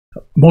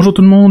Bonjour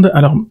tout le monde,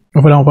 alors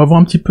voilà, on va voir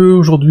un petit peu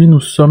aujourd'hui, nous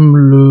sommes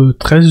le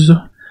 13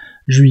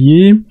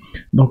 juillet,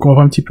 donc on va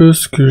voir un petit peu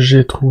ce que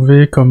j'ai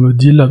trouvé comme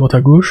deal à droite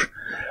à gauche.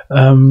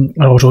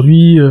 Alors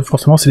aujourd'hui,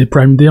 forcément c'est les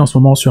Prime Day en ce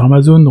moment sur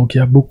Amazon, donc il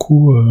y a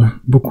beaucoup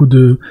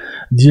de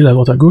deals à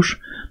droite à gauche.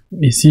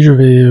 Ici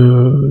j'ai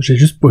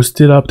juste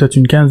posté là peut-être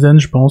une quinzaine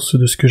je pense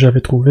de ce que j'avais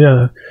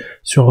trouvé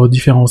sur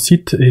différents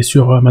sites et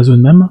sur Amazon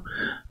même.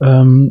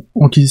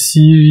 Donc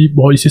ici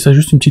c'est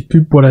juste une petite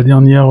pub pour la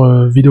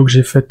dernière vidéo que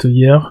j'ai faite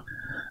hier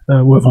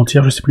ou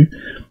avant-hier, je sais plus,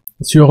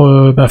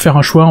 sur faire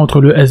un choix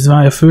entre le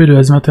S20 FE et le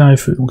S21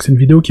 FE. Donc c'est une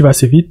vidéo qui va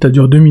assez vite, ça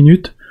dure 2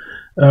 minutes.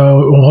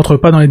 On rentre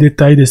pas dans les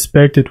détails des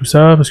specs et tout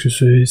ça parce que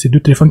c'est deux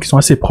téléphones qui sont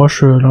assez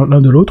proches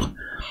l'un de l'autre.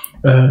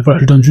 Voilà,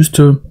 je donne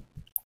juste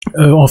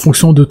en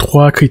fonction de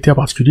 3 critères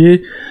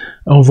particuliers,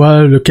 on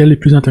voit lequel est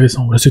plus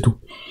intéressant. Voilà, c'est tout.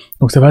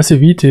 Donc ça va assez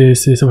vite et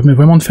ça permet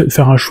vraiment de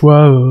faire un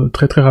choix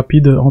très très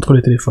rapide entre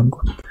les téléphones,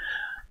 quoi.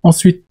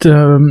 Ensuite,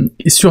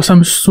 sur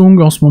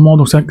Samsung en ce moment,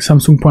 donc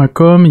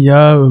samsung.com, il y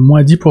a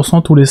moins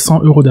 10% tous les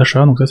 100 €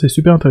 d'achat, donc ça c'est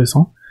super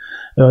intéressant.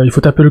 Il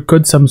faut taper le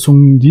code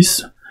Samsung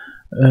 10.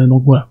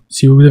 Donc voilà,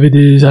 si vous avez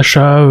des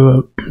achats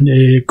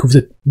et que vous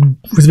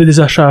avez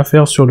des achats à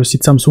faire sur le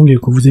site Samsung et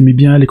que vous aimez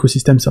bien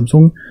l'écosystème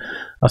Samsung,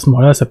 à ce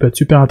moment-là, ça peut être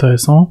super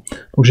intéressant.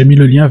 Donc j'ai mis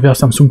le lien vers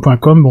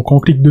samsung.com. Donc on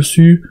clique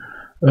dessus,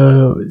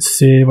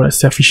 c'est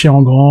affiché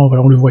en grand.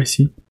 Voilà, on le voit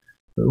ici,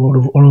 on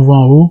le voit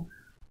en haut.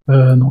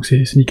 Donc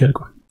c'est nickel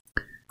quoi.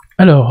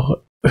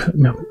 Alors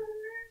merde.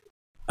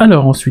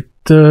 Alors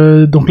ensuite,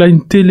 donc là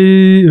une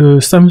télé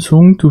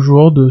Samsung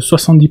toujours de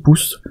 70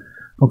 pouces.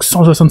 Donc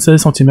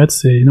 176 cm,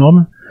 c'est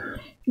énorme.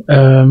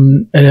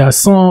 Elle est à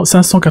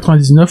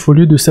 599 au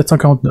lieu de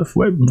 749.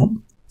 Ouais, bon,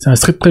 c'est un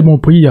très bon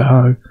prix. Il y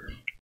a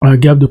un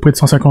gap de près de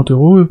 150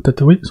 €,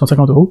 peut-être, oui,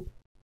 150 €.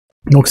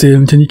 Donc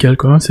c'est nickel,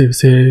 quoi.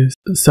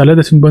 Ça a l'air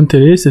d'être une bonne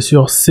télé, c'est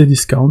sur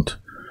Cdiscount.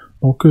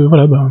 Donc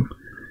voilà,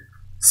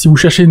 si vous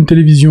cherchez une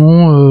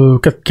télévision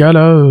 4K,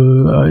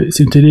 là,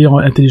 c'est une télé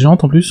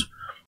intelligente en plus.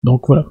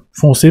 Donc voilà,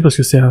 foncez parce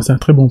que c'est un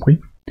très bon prix.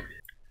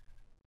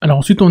 Alors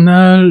ensuite on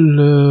a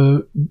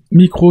le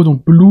micro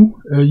donc Blue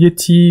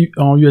Yeti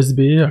en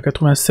USB à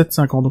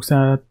 87,50. Donc c'est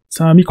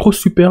un micro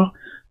super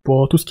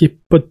pour tout ce qui est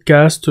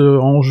podcast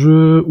en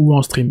jeu ou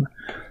en stream.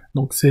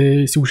 Donc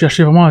si vous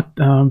cherchez vraiment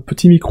un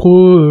petit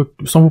micro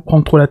sans vous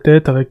prendre trop la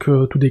tête avec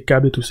tous des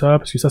câbles et tout ça,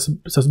 parce que ça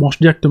se branche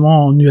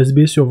directement en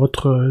USB sur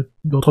votre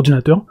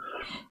ordinateur.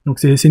 Donc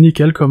c'est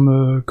nickel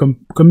comme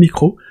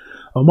micro.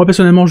 Alors moi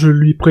personnellement je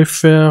lui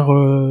préfère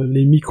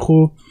les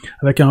micros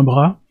avec un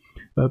bras.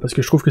 Parce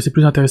que je trouve que c'est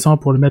plus intéressant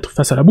pour le mettre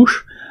face à la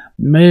bouche,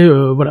 mais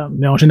voilà.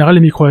 Mais en général,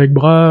 les micros avec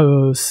bras,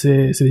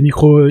 c'est des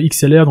micros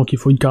XLR, donc il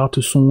faut une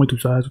carte son et tout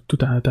ça, tout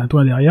un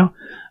toit derrière.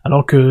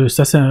 Alors que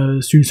ça,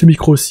 ce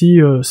micro-ci,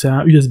 c'est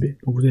un USB,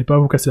 donc vous n'allez pas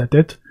vous casser la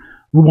tête.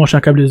 Vous branchez un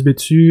câble USB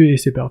dessus et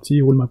c'est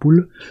parti, roule ma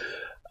poule.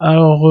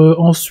 Alors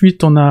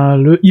ensuite, on a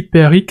le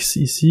HyperX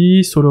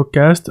ici,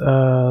 Solocast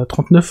à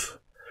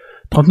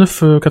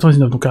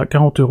 39,99, donc à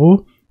 40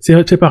 €.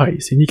 C'est pareil,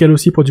 c'est nickel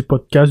aussi pour du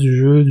podcast, du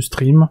jeu, du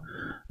stream.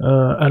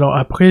 Alors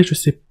après, je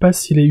sais pas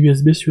s'il est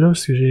USB celui-là,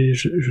 parce que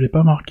je l'ai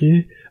pas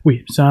marqué.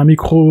 Oui, c'est un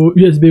micro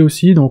USB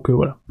aussi, donc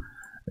voilà.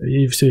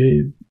 Et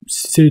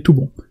c'est tout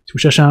bon. Si vous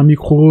cherchez un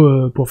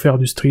micro pour faire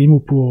du stream ou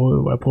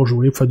pour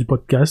jouer, pour faire du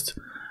podcast,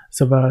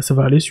 ça va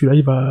aller, celui-là,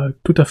 il va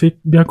tout à fait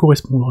bien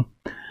correspondre.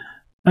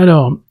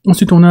 Alors,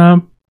 ensuite on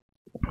a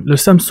le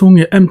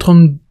Samsung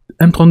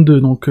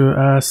M32, donc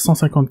à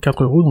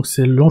 154 €, donc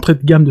c'est l'entrée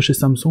de gamme de chez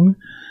Samsung.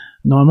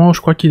 Normalement, je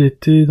crois qu'il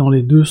était dans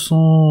les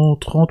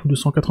 230 ou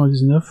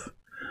 299.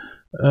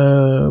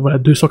 Voilà,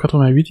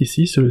 288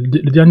 ici, c'est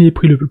le dernier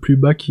prix le plus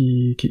bas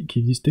qui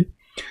existait.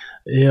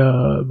 Et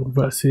bon,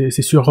 voilà, c'est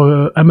sur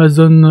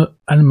Amazon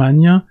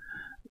Allemagne,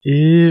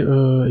 et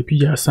puis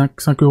il y a 5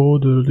 €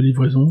 de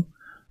livraison.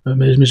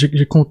 Mais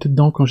j'ai compté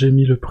dedans quand j'ai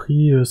mis le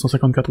prix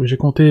 154. Oui, j'ai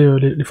compté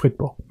les frais de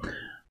port.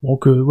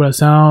 Donc voilà,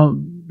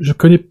 je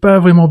connais pas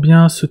vraiment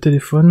bien ce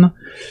téléphone.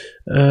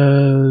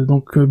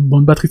 Donc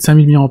bonne batterie de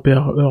 5000 mAh,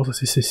 ça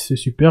c'est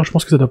super. Je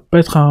pense que ça doit pas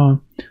être un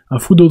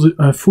foudre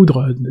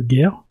de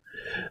guerre.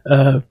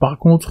 Par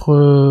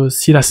contre,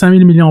 s'il a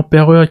 5000 mAh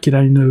et qu'il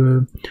a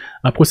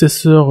un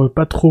processeur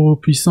pas trop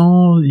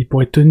puissant, il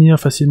pourrait tenir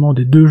facilement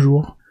des 2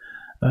 jours.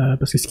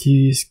 Parce que ce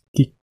qui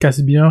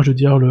casse bien, je veux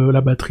dire, la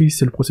batterie,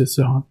 c'est le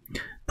processeur. Hein.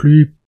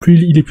 Plus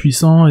il est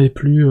puissant et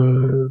plus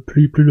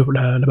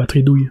la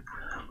batterie douille.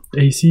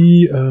 Et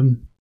ici,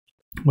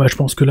 ouais, je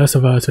pense que là, ça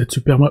va être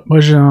super. Moi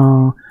j'ai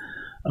un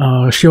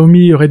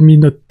Xiaomi Redmi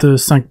Note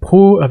 5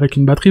 Pro avec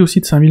une batterie aussi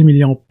de 5000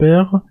 mAh.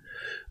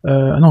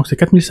 Ah non, c'est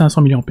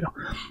 4500 mAh.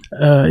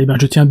 Et ben,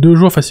 je tiens 2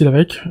 jours facile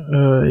avec.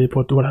 Et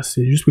voilà,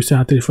 c'est juste que c'est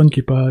un téléphone qui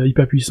est pas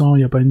hyper puissant. Il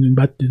n'y a pas il y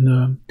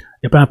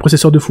a pas un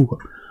processeur de fou, quoi.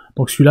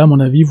 Donc celui-là, à mon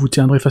avis, vous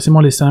tiendrez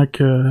facilement les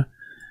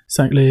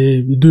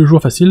 2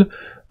 jours faciles.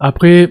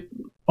 Après,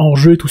 en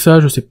jeu et tout ça,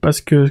 je sais pas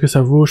ce que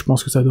ça vaut. Je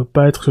pense que ça doit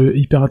pas être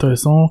hyper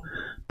intéressant.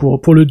 Pour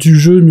du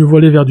jeu, mieux vaut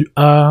aller vers du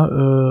A,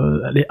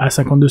 les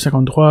A52,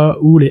 53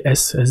 ou les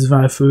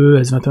S20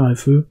 FE, S21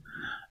 FE.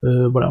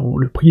 Voilà,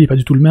 le prix est pas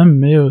du tout le même,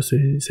 mais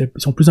ils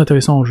sont plus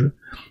intéressants en jeu.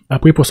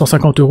 Après, pour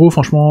 150 €,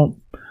 franchement,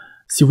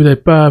 si vous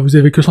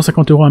avez que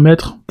 150 € à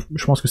mettre,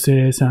 je pense que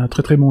c'est un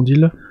très très bon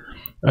deal.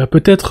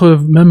 Peut-être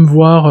même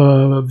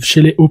voir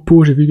chez les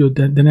Oppo, j'ai vu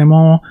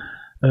dernièrement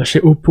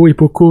chez Oppo et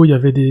Poco, il y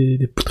avait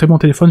des très bons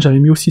téléphones. J'avais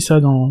mis aussi ça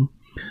dans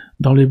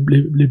les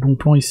bons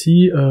plans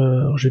ici.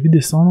 Je vais vite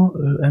descendre.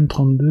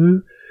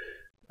 M32.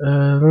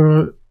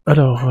 On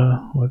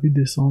va vite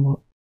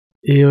descendre.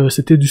 Et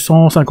c'était du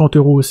 150 €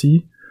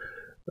 aussi.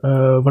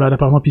 Voilà, là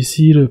par exemple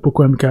ici, le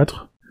Poco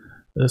M4.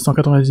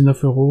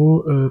 199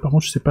 €. Par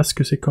contre, je sais pas ce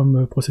que c'est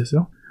comme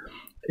processeur.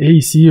 Et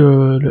ici,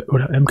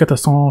 voilà, M4 à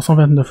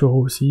 129 €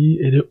 aussi.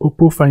 Et le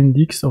Oppo Find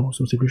X,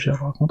 c'est plus cher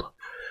par contre.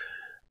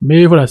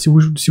 Mais voilà, si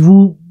vous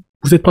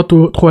êtes pas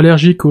trop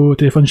allergique aux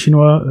téléphones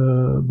chinois,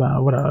 ben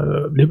voilà,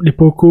 les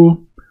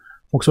Poco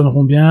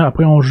fonctionneront bien.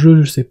 Après en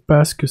jeu, je sais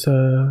pas ce que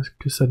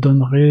ça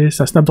donnerait.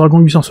 C'est un Snapdragon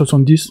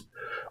 870.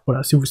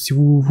 Voilà, si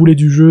vous voulez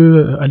du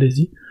jeu,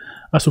 allez-y.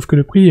 Ah, sauf que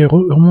le prix est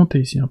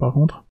remonté ici, hein, par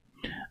contre.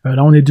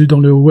 Là, on est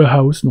dans le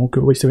warehouse, donc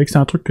oui, c'est vrai que c'est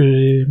un truc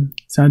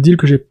c'est un deal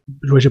que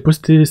j'ai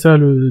posté ça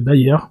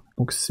hier,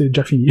 donc c'est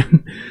déjà fini.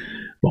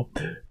 Bon,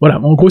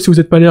 voilà. En gros, si vous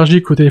n'êtes pas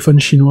allergique aux téléphones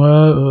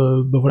chinois,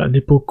 ben voilà, les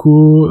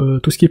Poco,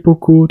 tout ce qui est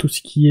Poco, tout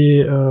ce qui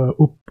est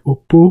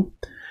Oppo,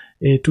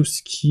 et tout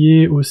ce qui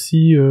est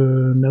aussi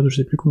merde, je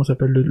sais plus comment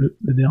s'appelle le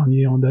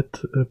dernier en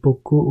date,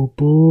 Poco,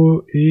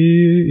 Oppo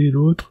et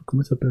l'autre,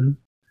 comment ça s'appelle?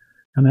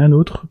 Il y en a un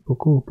autre,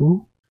 Poco,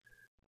 Oppo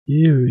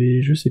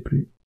et je sais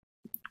plus.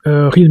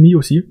 Realme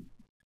aussi.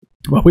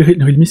 Bon, après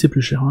Realme c'est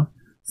plus cher, hein.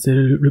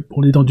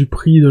 On est dans du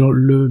prix de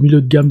le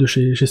milieu de gamme de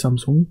chez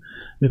Samsung,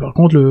 mais par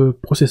contre le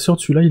processeur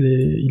de celui-là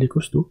il est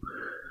costaud.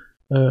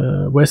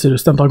 Ouais, c'est le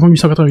Snapdragon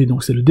 888,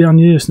 donc c'est le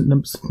dernier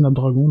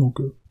Snapdragon,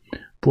 donc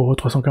pour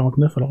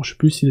 349. Alors je sais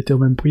plus s'il était au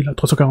même prix là,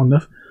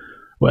 349.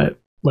 Ouais,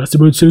 voilà, c'est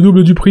le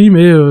double du prix,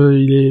 mais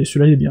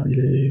celui-là il est bien,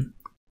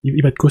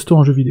 il va être costaud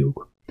en jeu vidéo,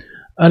 quoi.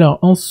 Alors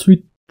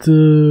ensuite,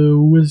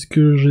 où est-ce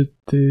que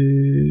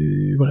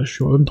j'étais? Voilà, je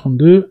suis au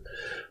M32.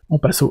 On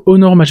passe au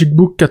Honor Magic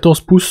Book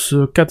 14 pouces,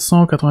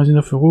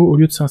 499 € au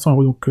lieu de 500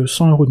 €, donc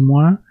 100 € de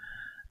moins.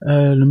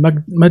 Le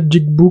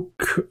Magic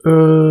Book,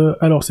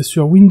 alors c'est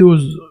sur Windows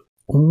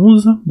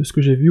 11, de ce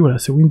que j'ai vu, voilà,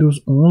 c'est Windows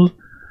 11.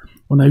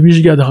 On a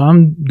 8 Go de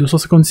RAM,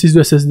 256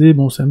 de SSD,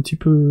 bon c'est un petit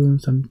peu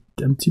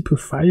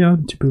faille, hein,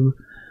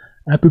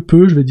 un peu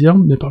peu je vais dire,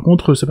 mais par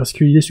contre c'est parce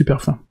qu'il est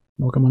super fin.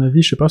 Donc à mon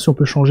avis, je sais pas si on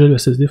peut changer le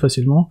SSD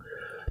facilement.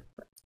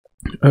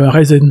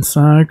 Ryzen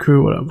 5,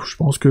 voilà, je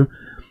pense que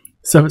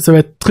ça va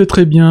être très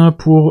très bien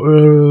pour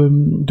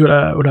de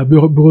la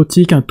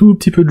bureautique, un tout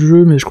petit peu de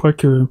jeu, mais je crois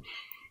que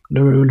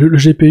le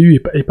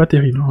GPU est pas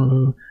terrible,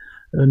 hein.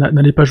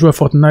 N'allez pas jouer à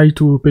Fortnite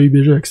ou au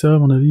PUBG avec ça, à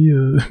mon avis,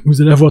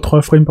 vous allez avoir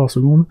 3 frames par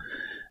seconde,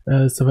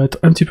 ça va être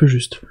un petit peu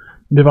juste.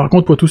 Mais par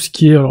contre, pour tout ce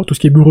qui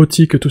est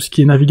bureautique, tout ce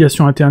qui est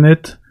navigation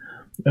internet,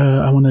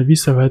 à mon avis,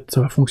 ça va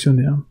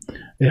fonctionner, hein.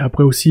 Et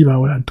après aussi, bah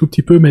voilà, un tout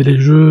petit peu, mais les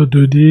jeux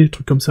 2D,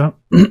 trucs comme ça.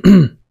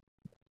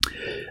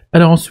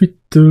 Alors ensuite,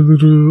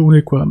 on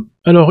est quoi?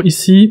 Alors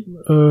ici,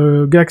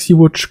 Galaxy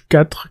Watch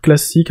 4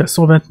 classique à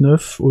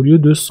 129 au lieu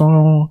de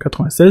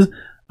 196,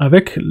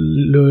 avec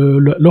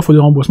l'offre de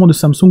remboursement de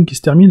Samsung qui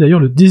se termine d'ailleurs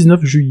le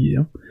 19 juillet.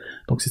 Hein.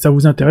 Donc si ça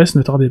vous intéresse,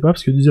 ne tardez pas,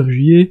 parce que le 19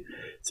 juillet,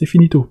 c'est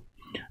finito.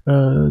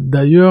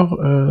 D'ailleurs,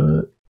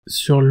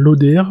 sur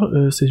l'ODR,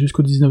 c'est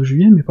jusqu'au 19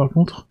 juillet, mais par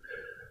contre...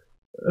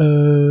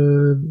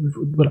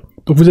 voilà.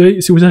 Donc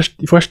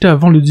il faut acheter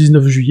avant le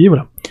 19 juillet,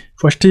 voilà.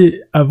 Il faut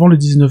acheter avant le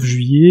 19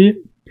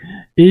 juillet,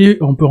 et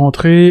on peut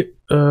rentrer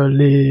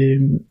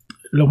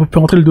on peut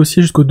rentrer le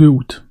dossier jusqu'au 2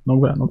 août. Donc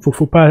voilà, donc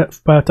faut pas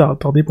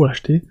tarder pour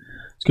l'acheter,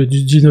 parce que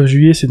du 19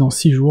 juillet c'est dans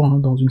 6 jours, hein,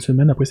 dans une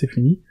semaine, après c'est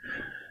fini.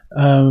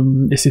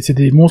 Et c'est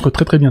des montres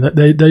très très bien.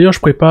 D'ailleurs, je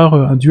prépare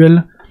un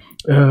duel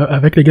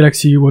avec les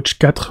Galaxy Watch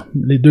 4,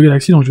 les deux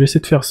Galaxy, donc je vais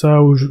essayer de faire ça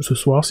ce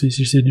soir, si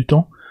j'ai du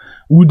temps,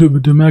 ou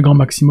demain grand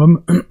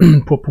maximum,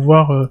 pour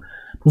pouvoir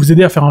pour vous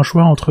aider à faire un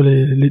choix entre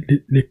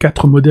les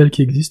 4 modèles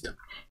qui existent.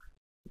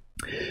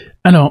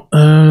 Alors,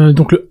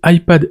 donc le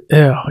iPad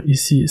Air,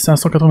 ici,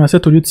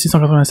 587 au lieu de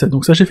 687.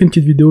 Donc ça, j'ai fait une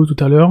petite vidéo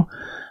tout à l'heure,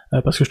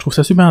 parce que je trouve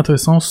ça super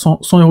intéressant, 100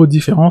 € de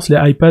différence. Les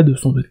iPads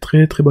sont de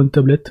très très bonnes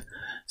tablettes.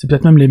 C'est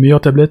peut-être même les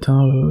meilleures tablettes,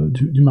 hein,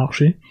 du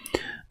marché.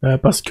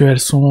 Parce qu'elles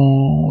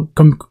sont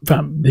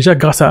déjà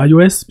grâce à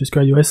iOS, puisque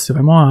iOS c'est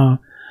vraiment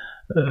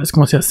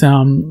c'est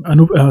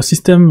un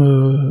système,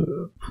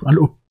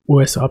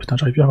 OS, putain,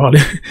 j'arrive plus à parler.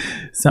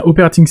 C'est un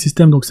operating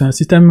system, donc c'est un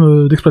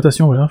système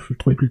d'exploitation, voilà, je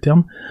trouvais plus le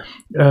terme,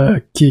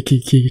 qui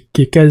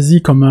est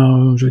quasi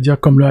comme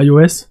comme le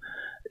iOS,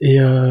 et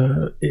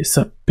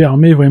ça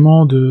permet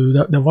vraiment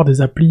d'avoir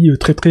des applis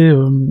très très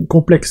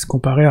complexes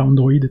comparé à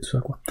Android et tout ça,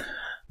 quoi.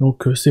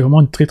 Donc c'est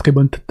vraiment une très très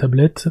bonne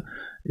tablette.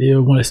 Et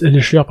bon, elle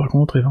est chère par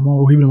contre, elle est vraiment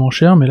horriblement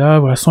chère, mais là,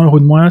 voilà, 100 €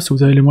 de moins, si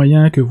vous avez les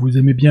moyens, que vous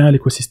aimez bien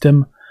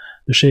l'écosystème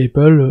de chez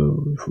Apple,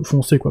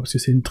 foncez, quoi, parce que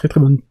c'est une très très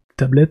bonne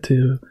tablette,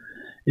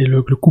 et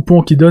le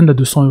coupon qui donne là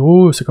de 100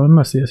 €, c'est quand même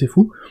assez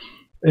fou.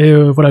 Et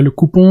voilà, le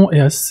coupon est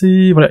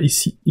assez... Voilà,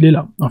 ici, il est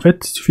là. En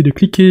fait, il suffit de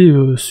cliquer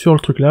sur le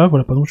truc là.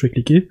 Voilà, pardon, je vais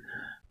cliquer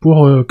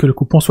pour que le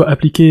coupon soit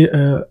appliqué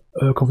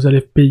quand vous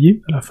allez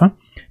payer à la fin.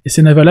 Et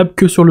c'est n'est valable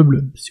que sur le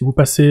bleu. Si vous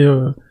passez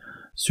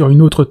sur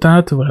une autre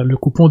teinte, voilà, le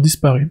coupon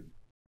disparaît.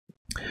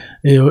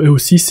 Et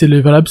aussi, c'est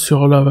valable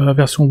sur la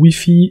version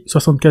Wi-Fi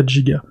 64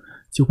 Go.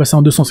 Si vous passez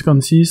en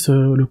 256,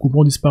 le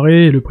coupon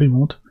disparaît et le prix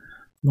monte.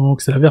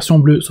 Donc c'est la version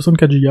bleue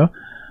 64 Go.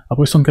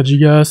 Après 64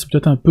 Go, c'est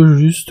peut-être un peu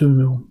juste,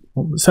 mais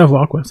bon, c'est à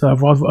voir quoi, c'est à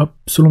voir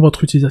selon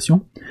votre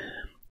utilisation.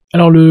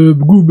 Alors le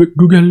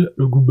Google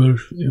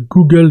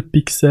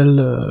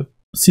Pixel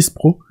 6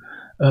 Pro,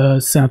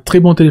 c'est un très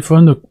bon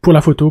téléphone pour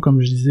la photo,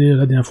 comme je disais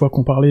la dernière fois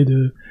qu'on parlait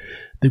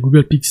des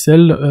Google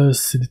Pixel,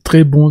 c'est des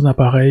très bons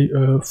appareils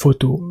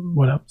photo.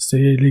 Voilà,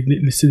 c'est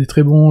des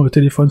très bons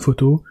téléphones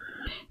photo.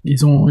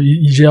 Ils ont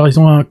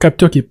un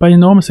capteur qui est pas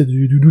énorme, c'est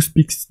du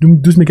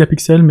 12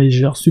 mégapixels, mais ils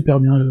gèrent super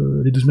bien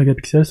les 12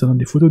 mégapixels, ça donne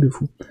des photos de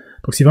fou.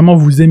 Donc si vraiment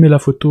vous aimez la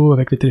photo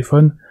avec les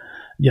téléphones,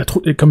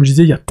 comme je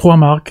disais, il y a 3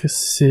 marques,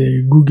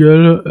 c'est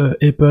Google,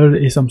 Apple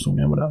et Samsung.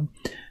 Hein, voilà.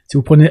 Si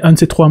vous prenez un de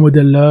ces 3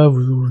 modèles-là,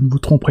 vous ne vous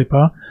tromperez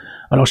pas.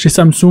 Alors chez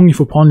Samsung, il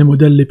faut prendre les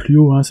modèles les plus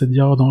hauts, hein,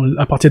 c'est-à-dire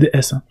à partir des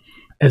S. Hein.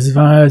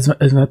 S20,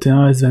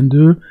 S21,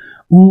 S22,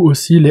 ou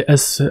aussi les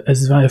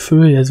S20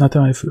 FE et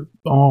S21 FE.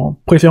 En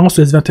préférence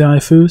le S21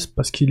 FE,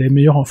 parce qu'il est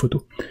meilleur en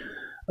photo.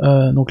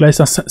 Donc là,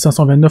 c'est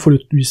 529 au lieu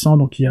de 800,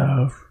 donc il y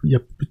a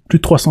plus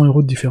de 300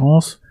 € de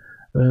différence,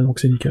 donc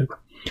c'est nickel. Quoi.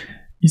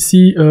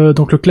 Ici,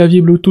 donc le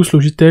clavier Bluetooth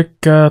Logitech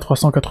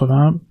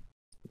K380.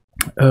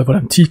 Voilà,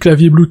 un petit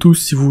clavier Bluetooth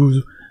si vous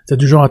êtes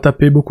du genre à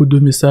taper beaucoup de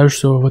messages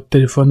sur votre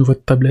téléphone ou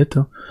votre tablette.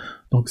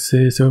 Donc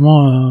c'est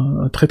vraiment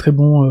un très très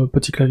bon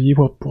petit clavier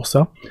pour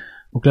ça.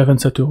 Donc là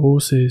 27 €,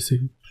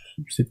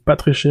 c'est pas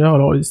très cher.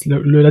 Alors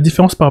la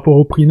différence par rapport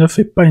au prix neuf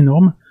est pas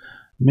énorme,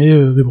 mais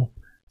bon,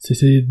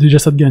 c'est déjà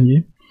ça de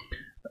gagner.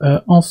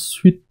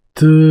 Ensuite,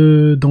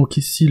 donc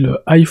ici le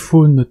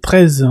iPhone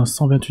 13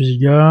 128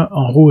 Go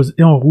en rose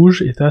et en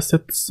rouge est à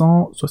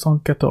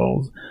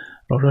 774.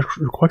 Alors là,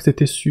 je crois que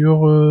c'était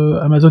sur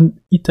Amazon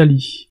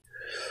Italie.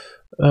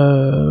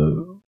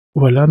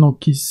 Voilà,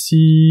 donc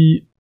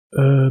ici,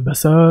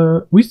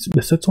 oui,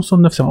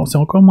 769, c'est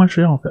encore moins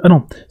cher en fait. Ah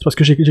non, c'est parce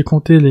que j'ai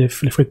compté les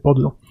frais de port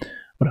dedans.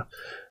 Voilà.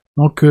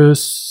 Donc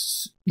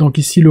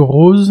ici le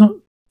rose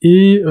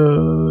et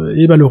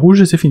le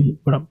rouge et c'est fini.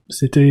 Voilà,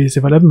 c'est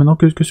valable maintenant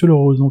que sur le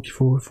rose, donc il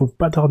faut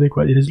pas tarder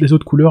quoi. Et les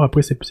autres couleurs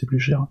après c'est plus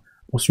cher.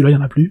 Bon celui-là il y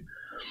en a plus,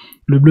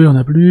 le bleu il y en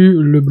a plus,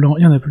 le blanc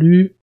il y en a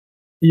plus.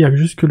 Il y a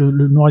juste que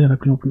le noir, il n'y en a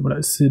plus non plus. Voilà,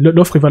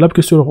 l'offre est valable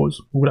que sur le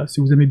rose. Donc voilà,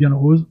 si vous aimez bien le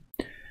rose,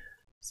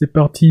 c'est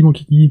parti mon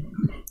kiki.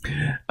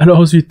 Alors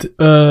ensuite,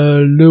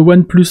 le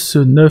OnePlus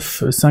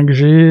 9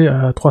 5G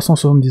à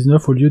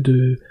 379 au lieu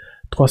de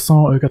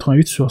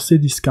 388 sur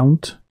Cdiscount.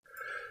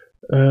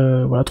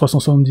 Voilà,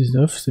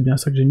 379, c'est bien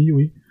ça que j'ai mis,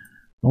 oui.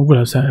 Donc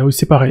voilà,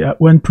 c'est pareil.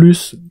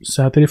 OnePlus,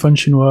 c'est un téléphone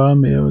chinois,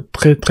 mais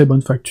très très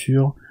bonne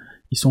facture.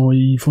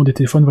 Ils font des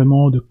téléphones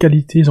vraiment de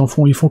qualité,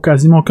 ils font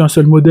quasiment qu'un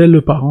seul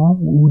modèle par an,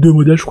 ou 2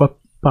 modèles je crois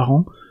par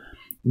an,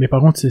 mais par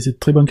contre c'est de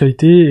très bonne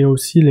qualité, et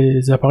aussi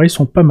les appareils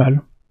sont pas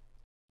mal.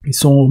 Ils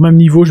sont au même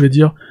niveau, je vais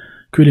dire,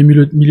 que les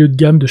milieux de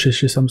gamme de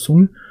chez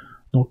Samsung,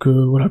 donc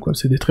voilà quoi,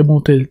 c'est des très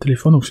bons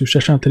téléphones, donc si vous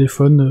cherchez un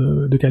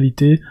téléphone de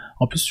qualité,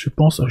 en plus je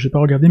pense, alors j'ai pas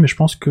regardé, mais je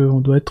pense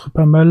qu'on doit être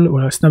pas mal,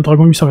 voilà,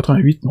 Snapdragon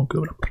 888, donc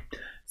voilà,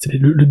 c'est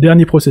le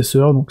dernier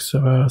processeur, donc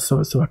ça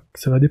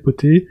va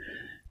dépoter,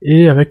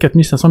 et avec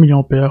 4500 mAh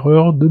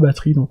de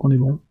batterie, donc on est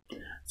bon.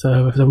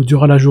 Ça vous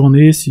durera la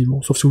journée,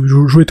 sauf si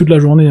vous jouez toute la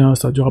journée, hein,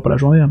 ça durera pas la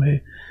journée, hein,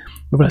 mais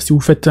voilà, si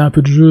vous faites un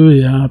peu de jeu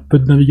et un peu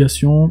de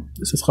navigation,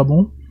 ce sera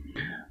bon.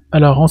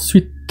 Alors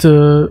ensuite,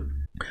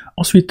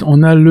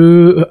 on a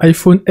le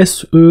iPhone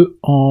SE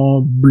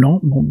en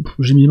blanc, bon,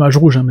 j'ai mis l'image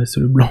rouge, hein, mais c'est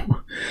le blanc,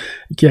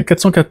 qui est à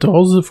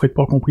 414, frais de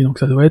port compris, donc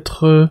ça doit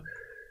être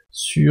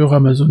sur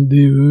Amazon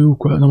DE ou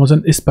quoi,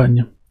 Amazon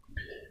Espagne.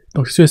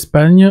 Donc sur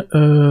Espagne,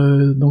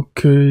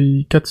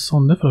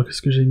 409, alors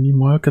qu'est-ce que j'ai mis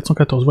moi,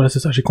 414, voilà c'est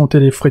ça, j'ai compté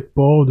les frais de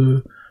port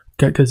de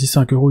quasi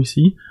 5 €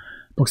 ici.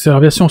 Donc c'est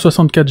la version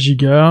 64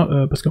 Go,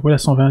 parce qu'après la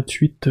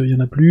 128, il y en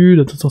a plus,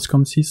 la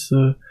 256,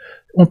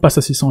 on passe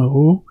à 600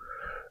 €,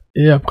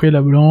 et après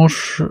la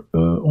blanche,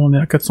 on est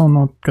à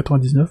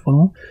 499,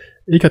 pardon,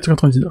 et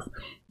 499.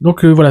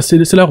 Donc voilà,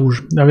 c'est la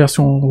rouge, la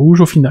version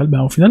rouge au final,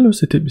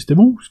 c'était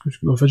bon, parce que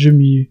en fait j'ai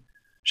mis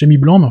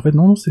blanc, mais en fait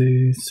non,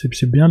 c'est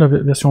bien la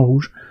version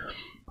rouge.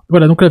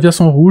 Voilà, donc la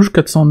version rouge,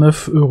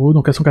 409 €,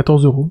 donc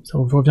 414 €, ça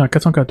revient à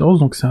 414,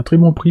 donc c'est un très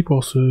bon prix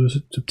pour ce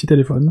petit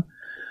téléphone.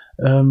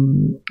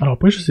 Alors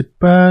après, je sais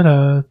pas,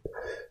 la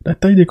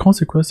taille d'écran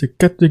c'est quoi? C'est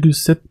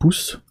 4,7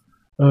 pouces.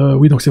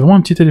 Oui, donc c'est vraiment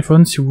un petit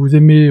téléphone, si vous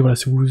aimez, voilà,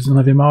 si vous en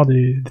avez marre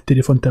des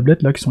téléphones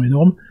tablettes là qui sont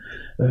énormes,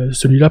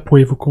 celui-là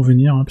pourrait vous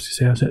convenir, hein, parce que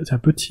c'est un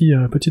petit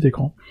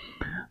écran.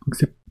 Donc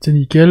c'est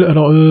nickel.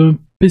 Alors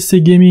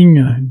PC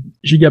Gaming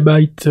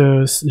Gigabyte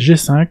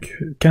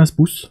G5 15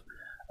 pouces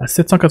à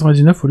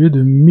 799 au lieu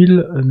de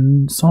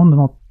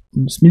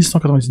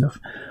 1199.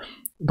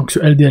 Donc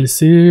sur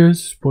LDLC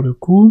pour le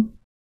coup.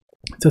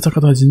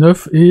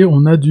 799, et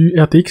on a du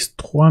RTX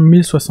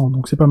 3060,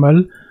 donc c'est pas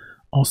mal,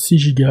 en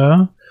 6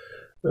 Go,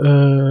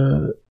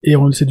 et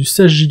c'est du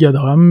 16 Go de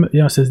RAM,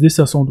 et un SSD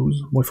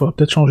 512. Bon, il faudra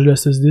peut-être changer la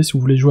SSD si vous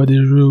voulez jouer à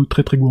des jeux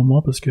très très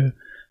gourmands, parce que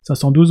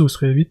 512, vous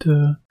serez vite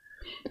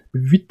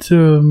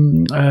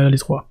à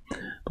l'étroit.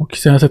 Donc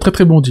c'est un très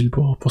très bon deal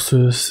pour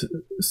ce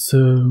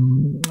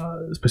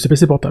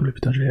PC portable,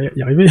 putain, je vais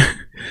y arriver.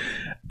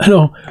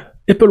 Alors,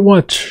 Apple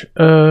Watch,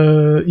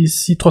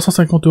 ici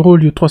 350 € au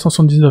lieu de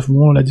 379.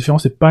 Bon, la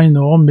différence est pas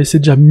énorme, mais c'est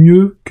déjà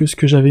mieux que ce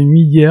que j'avais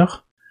mis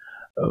hier,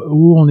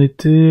 où on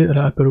était à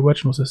la Apple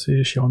Watch. Non, ça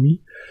c'est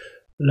Xiaomi.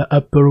 La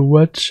Apple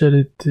Watch, elle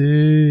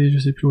était, je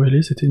sais plus où elle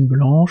est, c'était une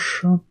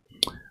blanche.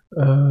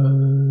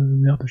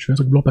 Merde, je fais un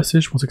truc blanc passé,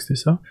 je pensais que c'était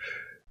ça.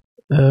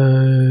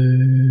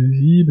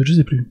 Oui, ben je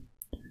sais plus.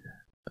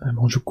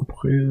 Bon, je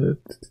couperai.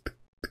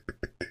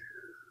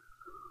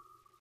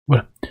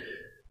 Voilà.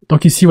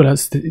 Donc ici, voilà,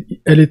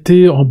 elle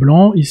était en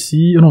blanc,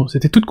 ici, non,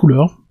 c'était toute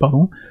couleur,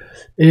 pardon,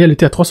 et elle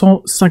était à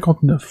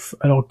 359,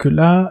 alors que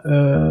là,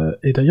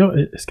 et d'ailleurs,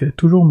 est-ce qu'elle est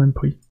toujours au même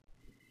prix?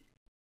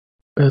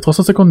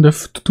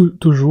 359,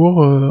 toujours,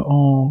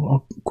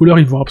 en couleur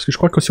ivoire, parce que je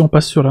crois que si on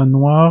passe sur la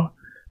noire,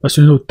 bah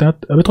sur une autre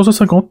teinte,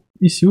 350,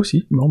 ici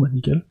aussi, bon, bah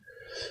nickel.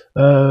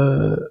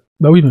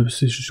 Bah oui, mais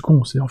je suis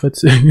con, c'est en fait,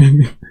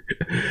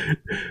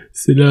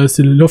 c'est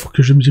l'offre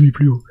que j'ai mis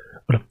plus haut.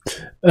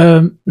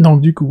 Voilà.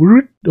 Donc du coup,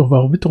 on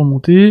va vite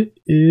remonter,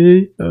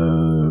 et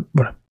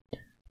voilà.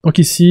 Donc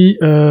ici,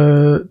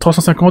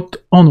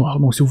 350 en noir.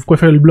 Donc si vous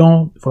préférez le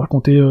blanc, il faudra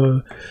compter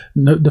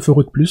 9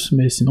 € de plus,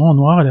 mais sinon en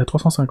noir, elle est à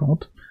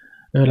 350.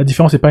 La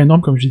différence n'est pas énorme,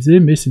 comme je disais,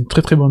 mais c'est une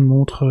très très bonne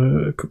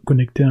montre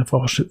connectée. Hein.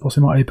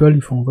 Forcément, Apple,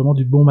 ils font vraiment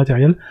du bon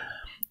matériel.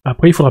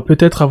 Après, il faudra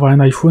peut-être avoir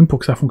un iPhone pour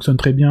que ça fonctionne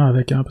très bien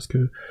avec, hein, parce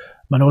que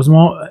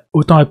malheureusement,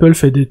 autant Apple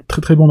fait des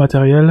très très bons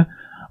matériels,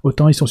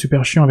 autant ils sont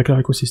super chiants avec leur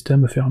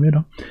écosystème fermé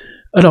là.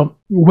 Alors,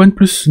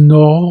 OnePlus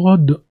Nord,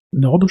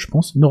 je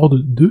pense, Nord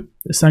 2,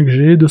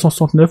 5G,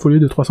 269 au lieu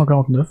de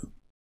 349.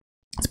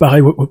 C'est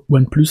pareil,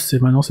 OnePlus,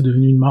 maintenant c'est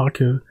devenu une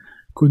marque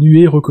connue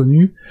et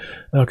reconnue.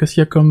 Alors qu'est-ce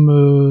qu'il y a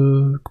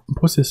comme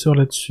processeur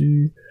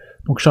là-dessus?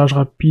 Donc charge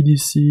rapide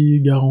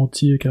ici,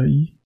 garantie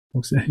EKI.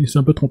 Donc c'est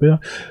un peu trompé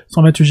là.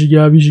 128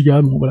 Go, 8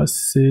 Go, bon voilà,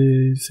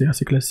 c'est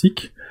assez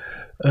classique.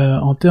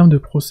 En termes de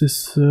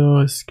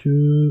processeur, est-ce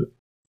que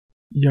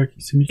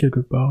c'est mis quelque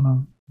part là?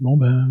 Bon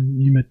ben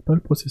ils mettent pas le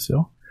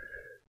processeur.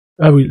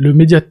 Ah oui, le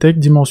Mediatek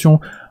dimension.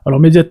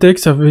 Alors Mediatek,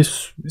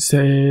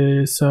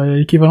 c'est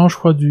équivalent, je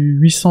crois, du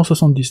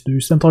 870,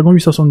 du Snapdragon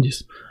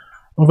 870.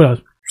 Donc voilà,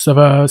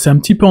 c'est un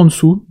petit peu en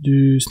dessous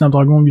du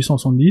Snapdragon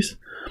 870,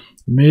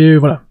 mais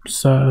voilà,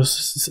 ça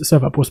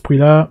va pour ce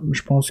prix-là.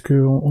 Je pense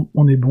que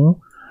on est bon.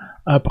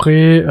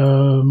 Après,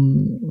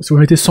 si vous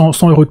mettez 100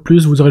 € de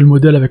plus, vous aurez le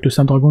modèle avec le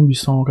Snapdragon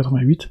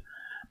 888.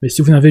 Mais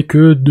si vous n'avez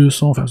que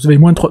 200, enfin vous avez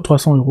moins de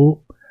 300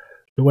 €,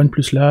 le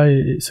OnePlus là,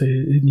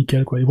 c'est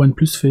nickel quoi. Et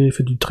OnePlus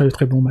fait du très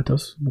très bon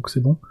matos, donc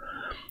c'est bon.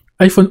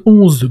 iPhone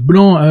 11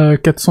 blanc à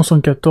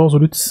 474 au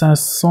lieu de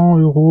 500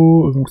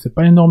 €, donc c'est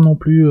pas énorme non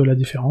plus la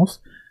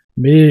différence.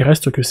 Mais il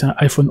reste que c'est un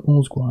iPhone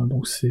 11 quoi,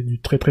 donc c'est du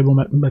très très bon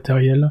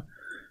matériel.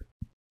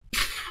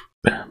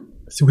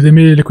 Si vous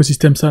aimez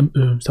l'écosystème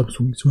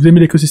Samsung, si vous aimez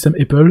l'écosystème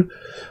Apple,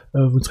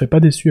 vous ne serez pas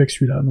déçu avec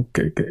celui-là. Donc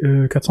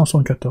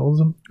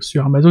 474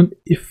 sur Amazon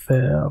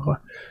FR.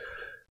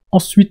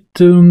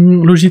 Ensuite,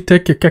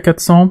 Logitech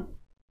K400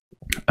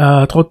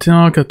 à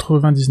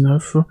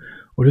 31,99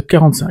 au lieu de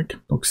 45.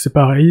 Donc c'est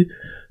pareil.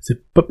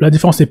 La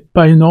différence n'est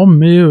pas énorme,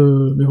 mais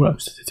voilà,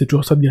 c'est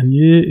toujours ça de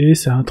gagner, et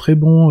c'est un très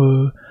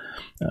bon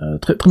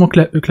très bon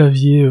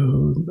clavier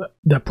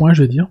d'appoint,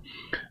 je vais dire.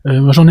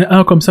 Moi j'en ai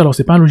un comme ça, alors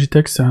c'est pas un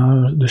Logitech, c'est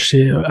un de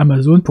chez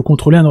Amazon, pour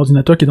contrôler un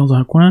ordinateur qui est dans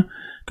un coin,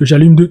 que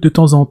j'allume de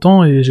temps en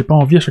temps, et j'ai pas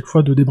envie à chaque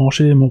fois de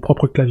débrancher mon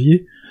propre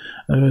clavier.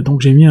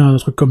 Donc j'ai mis un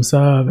truc comme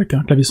ça, avec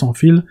un clavier sans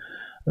fil,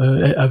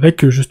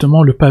 avec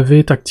justement le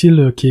pavé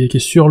tactile qui est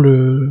sur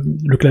le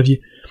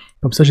clavier.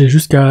 Comme ça j'ai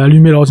juste qu'à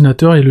allumer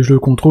l'ordinateur, et je le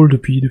contrôle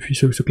depuis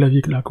ce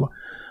clavier là quoi.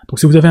 Donc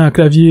si vous avez un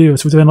clavier,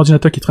 si vous avez un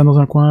ordinateur qui traîne dans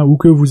un coin, ou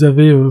que vous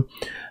avez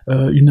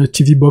une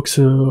TV Box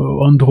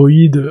Android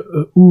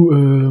ou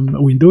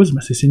Windows,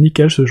 bah c'est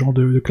nickel ce genre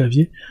de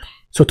clavier.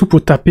 Surtout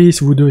pour taper,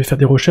 si vous devez faire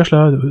des recherches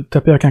là,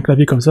 taper avec un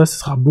clavier comme ça, ce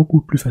sera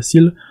beaucoup plus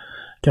facile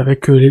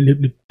qu'avec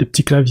les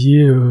petits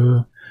claviers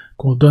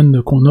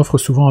qu'on offre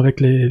souvent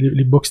avec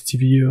les box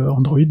TV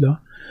Android là.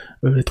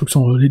 Les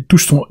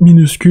touches sont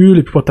minuscules,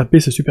 et puis pour taper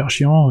c'est super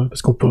chiant,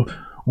 parce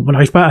on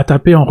n'arrive pas à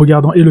taper en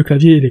regardant et le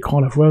clavier et l'écran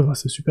à la fois,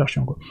 c'est super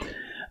chiant quoi.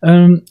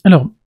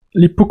 Alors,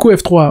 les Poco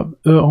F3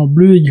 en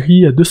bleu et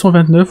gris à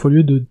 229 au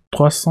lieu de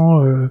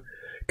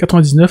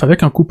 399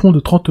 avec un coupon de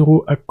 30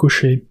 € à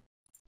cocher.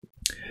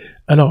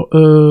 Alors,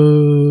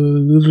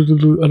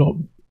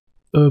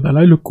 bah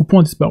là le coupon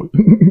a disparu,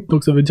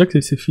 donc ça veut dire que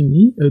c'est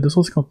fini.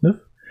 259.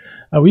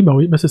 Ah oui,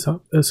 bah c'est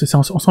ça. C'est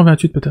en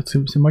 128 peut-être.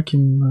 C'est moi qui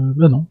me.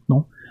 Bah non.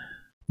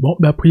 Bon,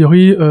 bah a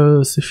priori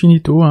c'est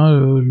finito,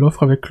 hein,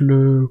 l'offre avec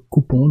le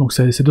coupon, donc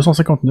c'est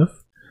 259.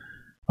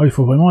 Ah, il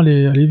faut vraiment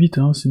aller vite,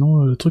 hein,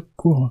 sinon le truc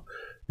court.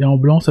 Et en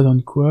blanc, ça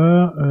donne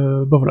quoi?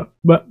 Bah voilà.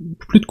 Bah,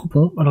 plus de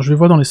coupons. Alors, je vais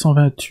voir dans les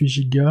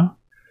 128 Go,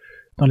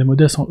 dans les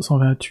modèles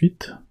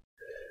 128.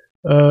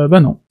 Bah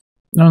non.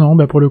 Non,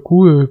 bah pour le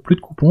coup, plus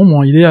de coupons.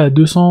 Bon, il est à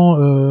 200,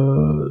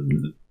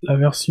 la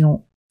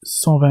version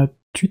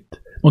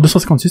 128, non,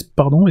 256,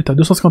 pardon, est à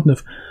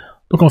 259.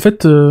 Donc en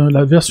fait,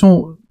 la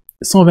version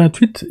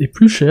 128 est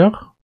plus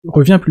chère,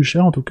 revient plus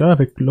cher en tout cas,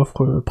 avec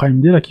l'offre Prime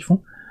Day là qu'ils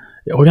font,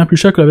 et revient plus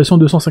cher que la version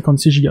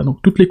 256 Go.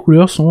 Donc toutes les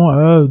couleurs sont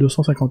à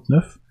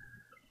 259.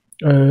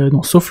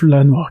 Non, sauf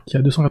la noire, qui est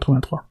à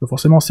 283. Donc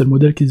forcément, c'est le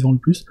modèle qui se vend le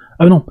plus.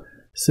 Ah non,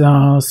 c'est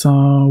un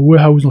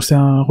warehouse, donc c'est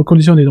un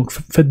reconditionné, donc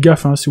faites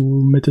gaffe hein, si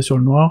vous mettez sur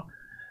le noir,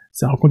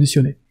 c'est un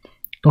reconditionné.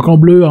 Donc en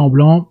bleu à en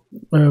blanc,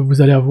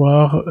 vous allez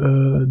avoir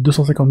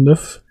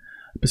 259,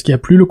 parce qu'il n'y a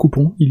plus le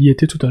coupon, il y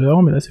était tout à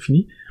l'heure, mais là c'est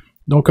fini.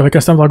 Donc avec un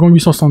Snapdragon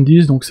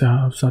 870, donc c'est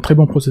un très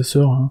bon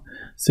processeur, hein.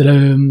 C'est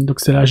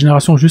la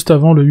génération juste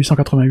avant le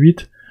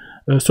 888.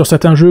 Sur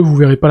certains jeux, vous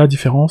verrez pas la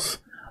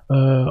différence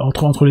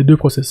entre les deux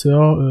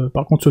processeurs.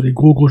 Par contre, sur les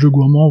gros jeux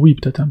gourmands, oui,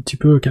 peut-être un petit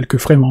peu, quelques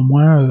frames en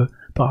moins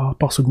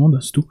par seconde,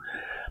 c'est tout.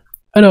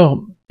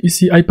 Alors,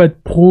 ici, iPad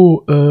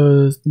Pro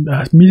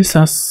à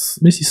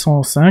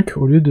 1605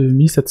 au lieu de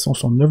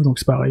 1769, donc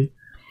c'est pareil.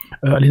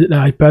 Les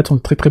iPads sont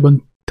de très bonnes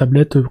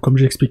tablettes, comme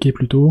j'ai expliqué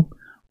plus tôt.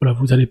 Voilà,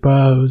 vous n'allez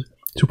pas...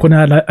 si vous prenez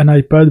un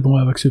iPad, bon,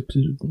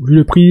 vu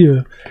le prix,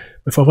 il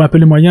faut avoir un peu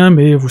les moyens,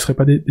 mais vous ne serez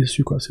pas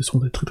déçus, quoi. Ce sont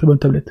des très bonnes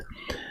tablettes.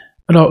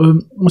 Alors,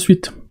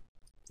 ensuite,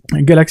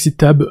 Galaxy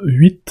Tab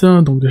 8,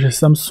 donc de chez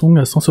Samsung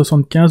à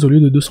 175 au lieu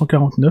de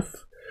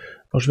 249.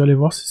 Alors je vais aller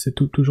voir si c'est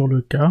toujours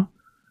le cas.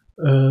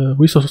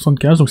 Oui,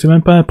 175, donc c'est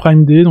même pas un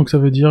Prime Day, donc ça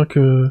veut dire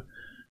que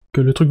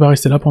le truc va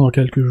rester là pendant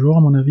quelques jours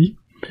à mon avis.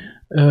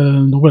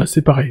 Donc voilà,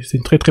 c'est pareil, c'est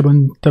une très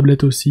bonne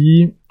tablette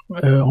aussi.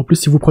 En plus,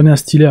 si vous prenez un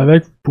stylet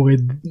avec, vous pourrez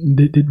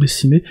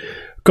dessiner,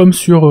 comme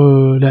sur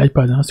les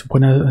iPads, hein. Si vous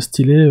prenez un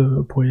stylet,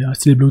 un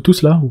stylet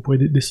Bluetooth là, vous pourrez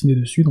dessiner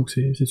dessus, donc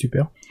c'est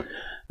super.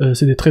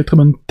 C'est des très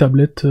bonnes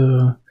tablettes.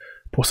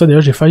 Pour ça,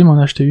 d'ailleurs, j'ai failli m'en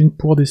acheter une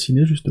pour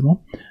dessiner,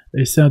 justement.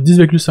 Et c'est un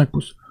 10,5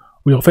 pouces.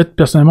 Oui, en fait,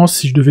 personnellement,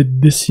 si je devais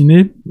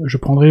dessiner, je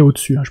prendrais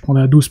au-dessus. Hein. Je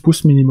prendrais à 12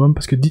 pouces minimum,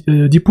 parce que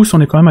 10 pouces,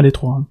 on est quand même à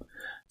l'étroit. Hein.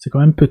 C'est quand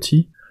même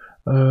petit.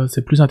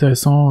 C'est plus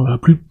intéressant.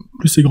 Plus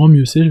c'est grand,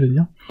 mieux c'est, je vais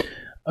dire.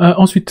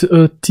 Ensuite,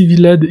 TV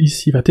LED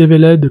ici. TV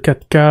LED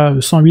 4K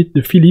 108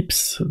 de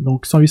Philips.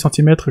 Donc 108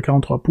 cm,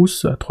 43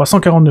 pouces, à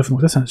 349.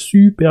 Donc ça, c'est un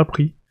super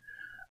prix.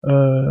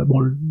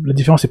 Bon, la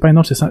différence n'est pas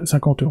énorme, c'est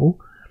 50 €.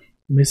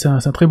 Mais c'est un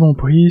très bon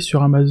prix.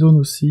 Sur Amazon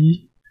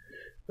aussi.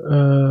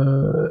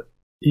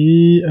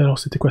 Et alors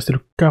c'était quoi? C'était le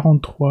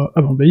 43.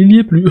 Ah bon, ben il y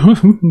est plus.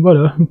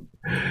 Voilà.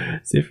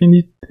 C'est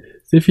fini.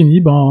 C'est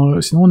fini. Ben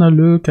sinon on a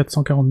le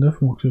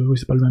 449. Donc oui,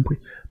 c'est pas le même prix.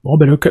 Bon,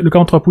 ben le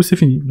 43 pouces c'est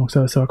fini. Donc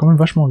ça va quand même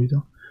vachement vite.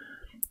 Hein.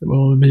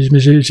 Bon, mais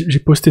j'ai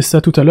posté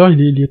ça tout à l'heure. Il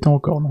y était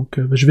encore. Donc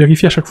je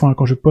vérifie à chaque fois hein,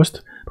 quand je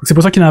poste. Donc c'est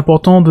pour ça qu'il est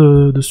important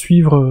de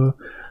suivre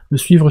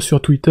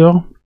sur Twitter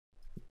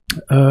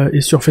et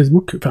sur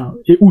Facebook. Enfin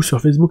ou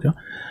sur Facebook.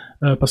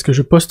 Hein, parce que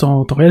je poste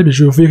en temps réel, mais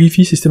je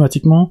vérifie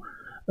systématiquement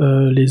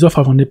les offres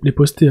avant de les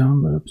poster,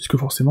 hein, puisque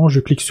forcément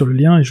je clique sur le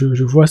lien et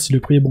je vois si le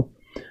prix est bon.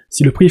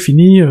 Si le prix est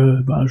fini,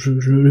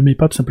 je le mets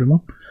pas tout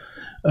simplement.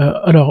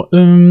 Alors,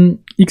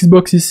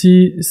 Xbox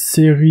ici,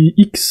 série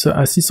X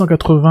à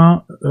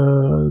 680,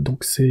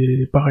 donc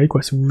c'est pareil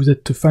quoi, si vous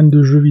êtes fan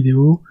de jeux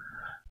vidéo,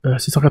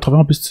 680,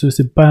 en plus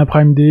c'est pas un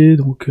Prime Day,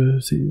 donc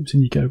c'est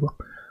nickel quoi.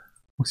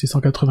 Donc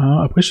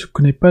 681, après je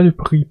connais pas le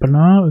prix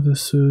plein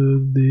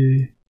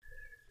des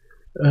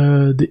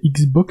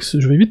Xbox,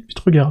 je vais vite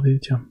regarder,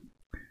 tiens.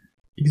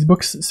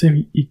 Xbox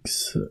Series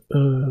X,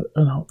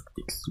 non,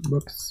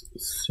 Xbox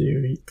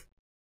Series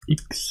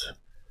X,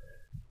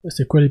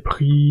 c'est quoi les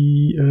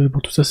prix? Bon,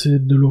 tout ça c'est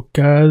de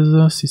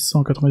l'occasion,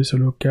 690 sur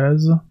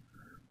l'occasion.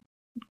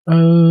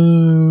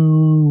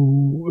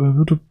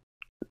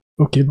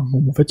 Ok,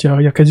 bon, en fait il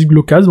y a quasi de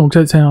l'occasion, donc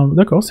c'est un,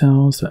 d'accord, c'est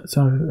un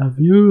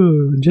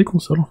une vieille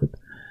console en fait.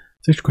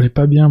 C'est que je connais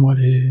pas bien moi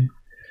les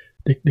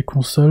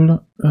consoles.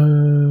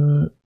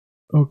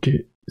 Ok,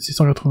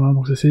 680,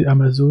 donc ça c'est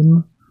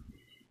Amazon.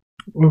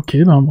 Ok,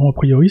 ben bon, a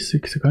priori,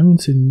 c'est quand même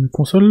une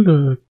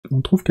console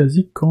qu'on trouve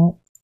quasi quand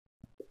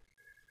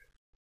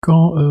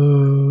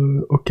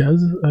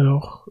occasion.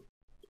 Alors,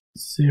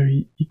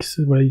 série X,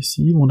 voilà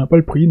ici, on n'a pas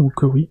le prix,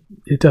 donc oui.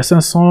 Il était à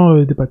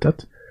 500 des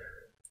patates.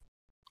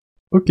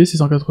 Ok,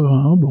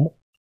 681, bon.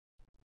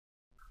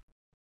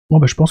 Bon,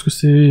 bah je pense que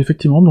c'est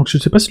effectivement, donc je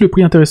sais pas si le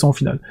prix est intéressant au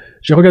final.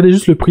 J'ai regardé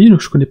juste le prix,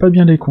 donc je connais pas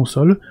bien les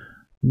consoles,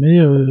 mais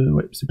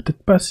ouais, c'est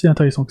peut-être pas si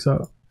intéressant que ça.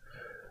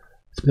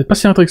 C'est peut-être pas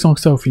si intéressant que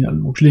ça au final,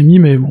 donc je l'ai mis,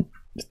 mais bon,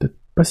 c'est peut-être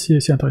pas si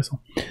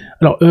intéressant.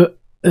 Alors,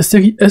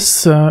 série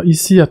S,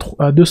 ici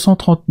à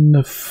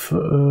 239,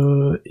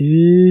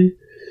 et...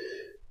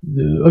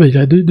 ah bah il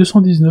a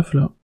 219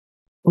 là.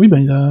 Oui, bah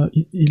il a...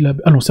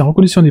 Ah non, c'est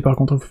reconditionné par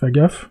contre, il faut faire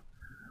gaffe.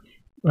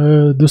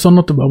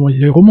 290, bah bon,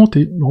 il est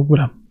remonté, donc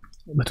voilà.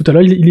 Bah, tout à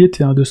l'heure, il y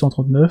était à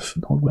 239,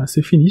 donc bah,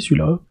 c'est fini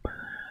celui-là.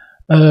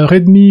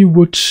 Redmi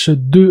Watch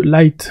 2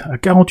 Lite à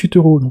 48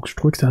 €, donc je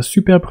trouvais que c'est un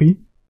super prix.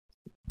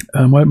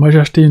 Moi j'ai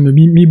acheté une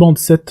Mi Band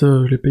 7,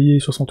 je l'ai payé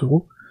 60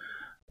 €.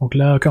 Donc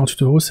là,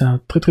 48 €, c'est un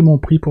très très bon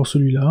prix pour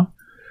celui-là.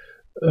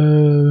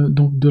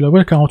 Donc de la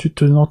voix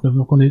 48,99,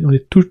 donc on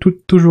est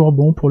toujours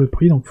bon pour le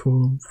prix, donc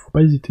faut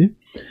pas hésiter.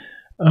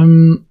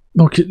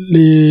 Donc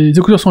les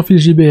écouteurs sans fil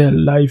JBL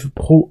Live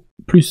Pro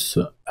Plus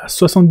à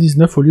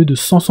 79 au lieu de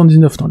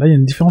 179, donc là il y a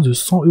une différence de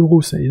 100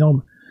 €, c'est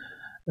énorme.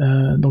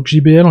 Donc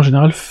JBL en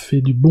général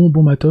fait du bon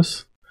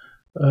matos.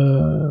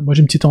 Moi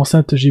j'ai une petite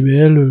enceinte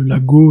JBL, la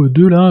Go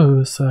 2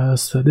 là,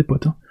 ça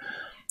dépote. Hein.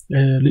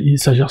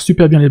 Ça gère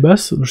super bien les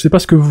basses. Je sais pas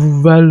ce que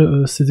vous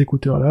valent ces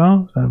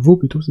écouteurs-là, enfin vaut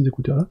plutôt ces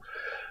écouteurs-là.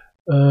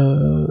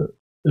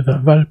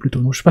 Valent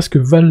plutôt. Donc je sais pas ce que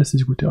valent ces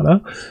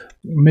écouteurs-là,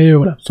 mais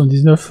voilà,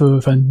 79,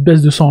 enfin une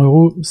baisse de 100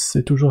 €,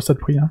 c'est toujours ça de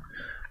prix. Hein.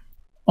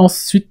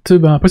 Ensuite,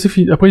 après c'est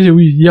fini. Après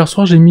oui, hier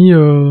soir j'ai mis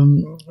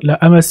la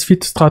Amazfit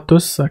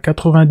Stratos à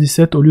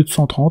 97 au lieu de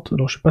 130.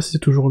 Alors je sais pas si c'est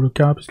toujours le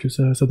cas puisque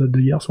ça date de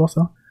hier soir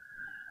ça.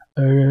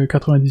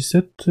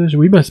 97,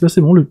 oui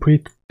c'est bon, le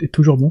prix est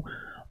toujours bon.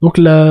 Donc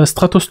la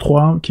Stratos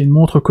 3, qui est une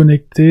montre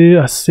connectée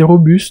assez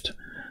robuste,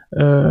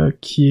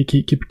 qui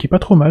est pas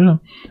trop mal,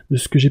 de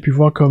ce que j'ai pu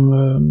voir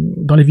comme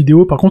dans les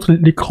vidéos. Par contre,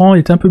 l'écran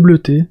est un peu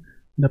bleuté,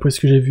 d'après ce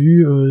que j'ai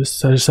vu,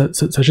 ça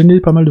gênait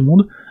pas mal de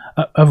monde.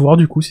 À voir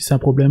du coup si c'est un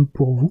problème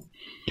pour vous.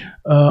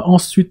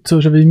 Ensuite,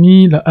 j'avais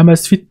mis la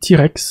Amazfit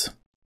T-Rex,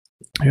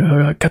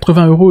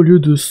 80 € au lieu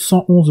de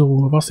 111 €.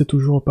 On va voir, c'est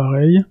toujours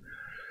pareil.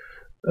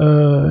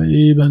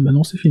 Et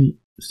non, c'est fini.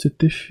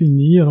 C'était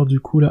fini. Alors du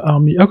coup, la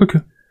Army... Ah, quoique.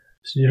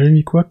 J'ai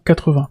mis quoi?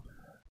 80.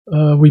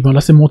 Oui, là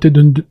c'est monté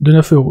de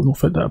 9 €. Donc, en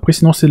fait, après,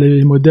 sinon, c'est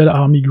les modèles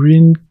Army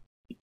Green,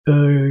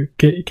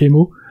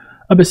 Camo.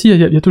 Ah si, il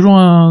y a toujours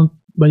un...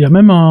 il y a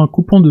même un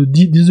coupon de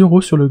 10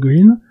 € sur le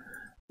Green,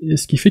 et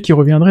ce qui fait qu'il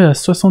reviendrait à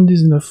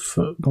 79.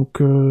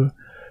 Donc,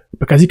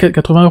 quasi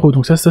 80 €.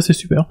 Donc ça c'est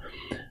super.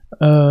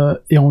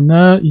 Et on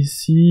a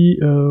ici,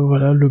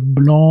 voilà, le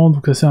blanc.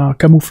 Donc ça c'est un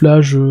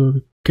camouflage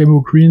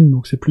Camo Green.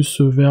 Donc c'est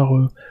plus vers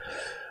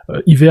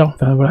hiver.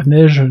 Enfin voilà,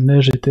 neige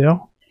et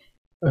terre.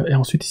 Et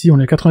ensuite ici on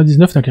est à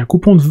 99, donc il y a un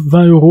coupon de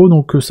 20 €,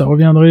 donc ça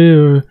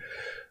reviendrait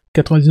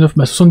 99,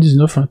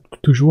 79, hein,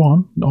 toujours,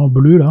 hein, en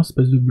bleu là,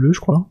 espèce de bleu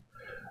je crois.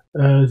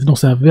 Donc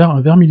c'est un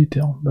vert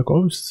militaire,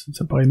 d'accord,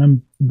 ça paraît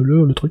même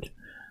bleu le truc.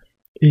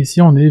 Et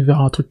ici on est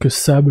vers un truc que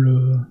sable,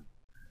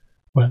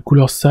 voilà,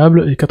 couleur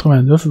sable, et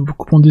 89,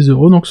 coupon de 10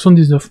 €, donc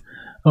 79.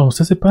 Alors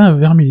ça c'est pas un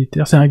vert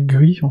militaire, c'est un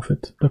gris en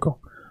fait, d'accord.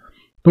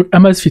 Donc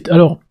Amazfit,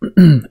 alors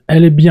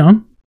elle est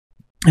bien.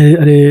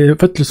 En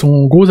fait,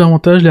 son gros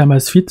avantage, les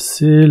Amazfit,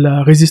 c'est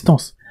la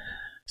résistance.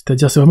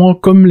 C'est-à-dire, c'est vraiment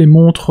comme les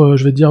montres,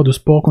 je vais dire, de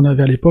sport qu'on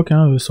avait à l'époque,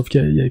 hein, sauf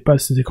qu'il n'y avait pas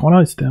ces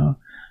écrans-là, c'était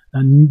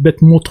une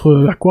bête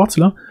montre à quartz,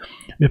 là.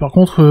 Mais par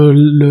contre,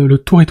 le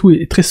tour et tout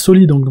est très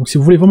solide, donc si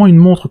vous voulez vraiment une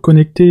montre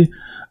connectée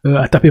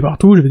à taper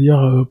partout, je veux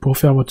dire, pour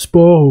faire votre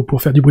sport ou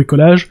pour faire du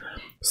bricolage,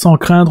 sans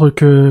craindre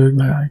que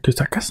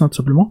ça casse, hein, tout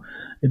simplement,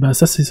 et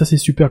ça c'est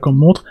super comme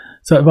montre.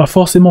 Ça va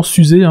forcément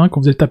s'user, hein,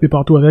 quand vous allez taper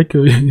partout avec,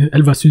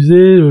 elle va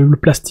s'user, le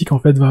plastique en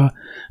fait va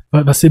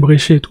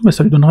s'ébrécher et tout, mais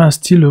ça lui donnera un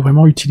style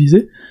vraiment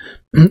utilisé.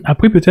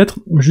 Après peut-être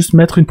juste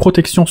mettre une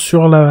protection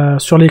sur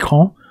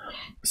l'écran,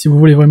 si vous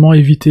voulez vraiment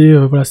éviter,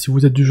 voilà, si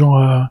vous êtes du genre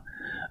à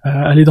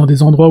aller dans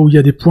des endroits où il y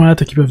a des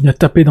pointes qui peuvent venir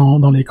taper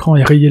dans l'écran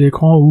et rayer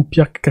l'écran, ou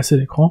pire casser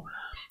l'écran,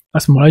 à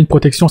ce moment-là une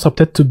protection sera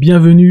peut-être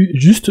bienvenue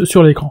juste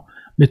sur l'écran.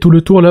 Mais tout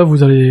le tour là,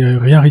 vous allez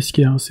rien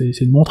risquer, hein.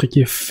 C'est une montre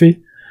qui est faite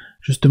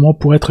justement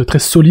pour être très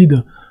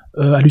solide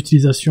à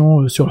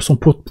l'utilisation sur son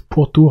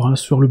pourtour, hein,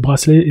 sur le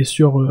bracelet et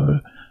sur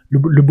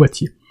le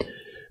boîtier.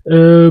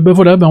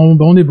 Voilà,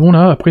 on est bon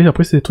là. Après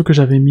c'est des trucs que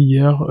j'avais mis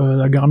hier,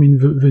 la Garmin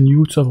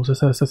Venue, tout ça, bon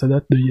ça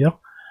date de hier.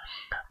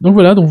 Donc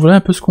voilà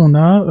un peu ce qu'on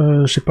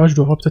a. Je sais pas, je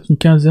dois avoir peut-être une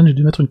quinzaine, j'ai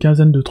dû mettre une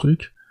quinzaine de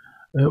trucs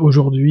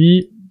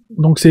aujourd'hui.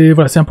 Donc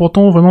c'est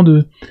important vraiment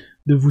de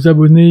vous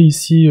abonner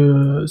ici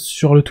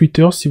sur le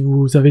Twitter si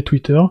vous avez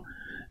Twitter,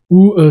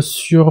 ou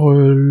sur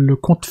le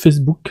compte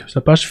Facebook,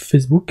 sa page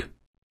Facebook,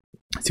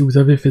 si vous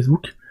avez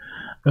Facebook.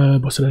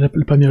 Celle-là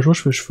n'est pas mise à jour,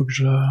 il faut que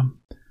je la...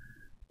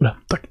 Voilà,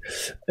 tac.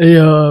 Et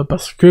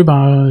parce que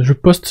je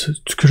poste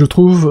ce que je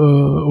trouve,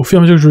 au fur et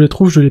à mesure que je les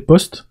trouve, je les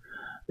poste.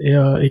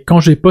 Et quand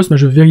je les poste,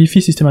 je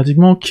vérifie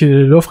systématiquement que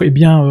l'offre est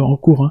bien en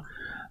cours. Hein.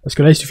 Parce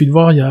que là, il suffit de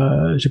voir,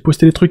 j'ai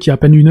posté des trucs il y a à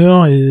peine 1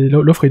 heure, et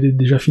l'offre est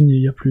déjà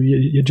finie,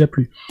 il y a déjà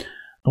plus.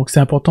 Donc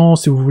c'est important,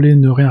 si vous voulez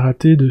ne rien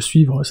rater, de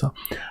suivre ça.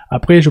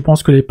 Après, je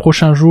pense que les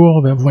prochains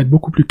jours vont être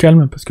beaucoup plus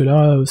calmes, parce que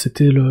là,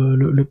 c'était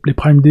les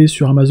Prime Day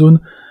sur Amazon,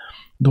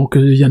 donc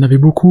il y en avait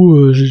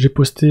beaucoup, j'ai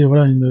posté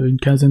voilà une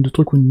quinzaine de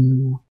trucs, ou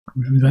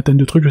une vingtaine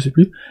de trucs, je sais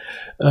plus.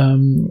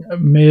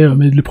 Mais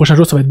les prochains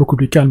jours, ça va être beaucoup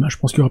plus calme. Je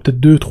pense qu'il y aura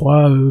peut-être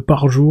 2-3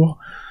 par jour.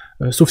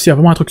 Sauf s'il y a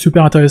vraiment un truc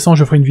super intéressant,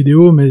 je ferai une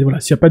vidéo, mais voilà,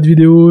 s'il n'y a pas de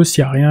vidéo,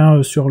 s'il n'y a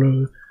rien sur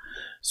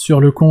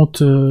le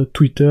compte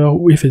Twitter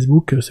et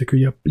Facebook, c'est qu'il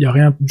y a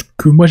rien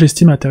que moi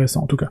j'estime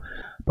intéressant en tout cas.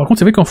 Par contre,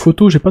 c'est vrai qu'en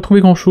photo, j'ai pas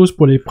trouvé grand chose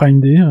pour les Prime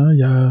Day, hein.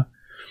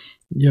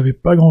 Il y avait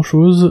pas grand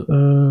chose.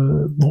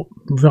 Bon,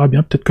 on verra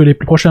bien, peut-être que les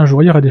prochains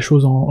jours il y aura des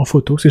choses en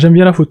photo, parce que j'aime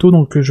bien la photo,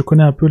 donc je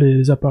connais un peu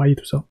les appareils et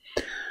tout ça.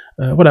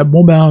 Voilà,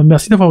 bon ben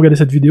merci d'avoir regardé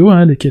cette vidéo,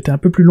 hein, qui était un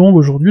peu plus longue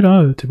aujourd'hui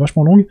là, était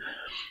vachement longue.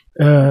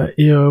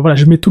 Voilà,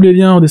 je mets tous les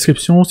liens en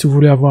description si vous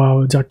voulez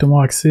avoir directement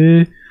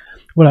accès.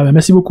 Voilà, ben,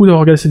 merci beaucoup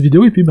d'avoir regardé cette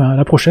vidéo et puis ben à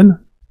la prochaine.